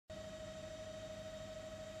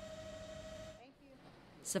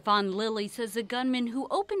Saphone Lilly says the gunman who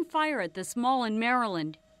opened fire at this mall in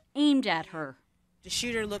Maryland aimed at her. The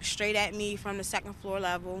shooter looked straight at me from the second floor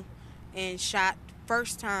level and shot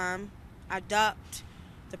first time. I ducked.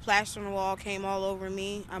 The plaster on the wall came all over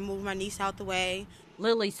me. I moved my niece out the way.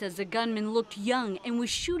 Lilly says the gunman looked young and was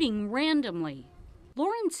shooting randomly.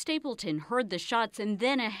 Lauren Stapleton heard the shots and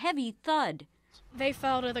then a heavy thud. They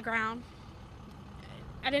fell to the ground.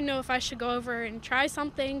 I didn't know if I should go over and try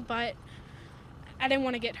something, but I didn't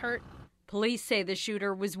want to get hurt. Police say the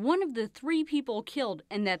shooter was one of the 3 people killed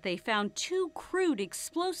and that they found 2 crude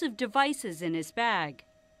explosive devices in his bag.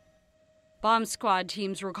 Bomb squad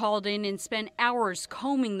teams were called in and spent hours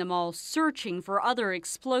combing the mall, searching for other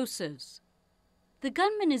explosives. The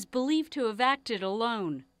gunman is believed to have acted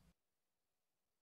alone.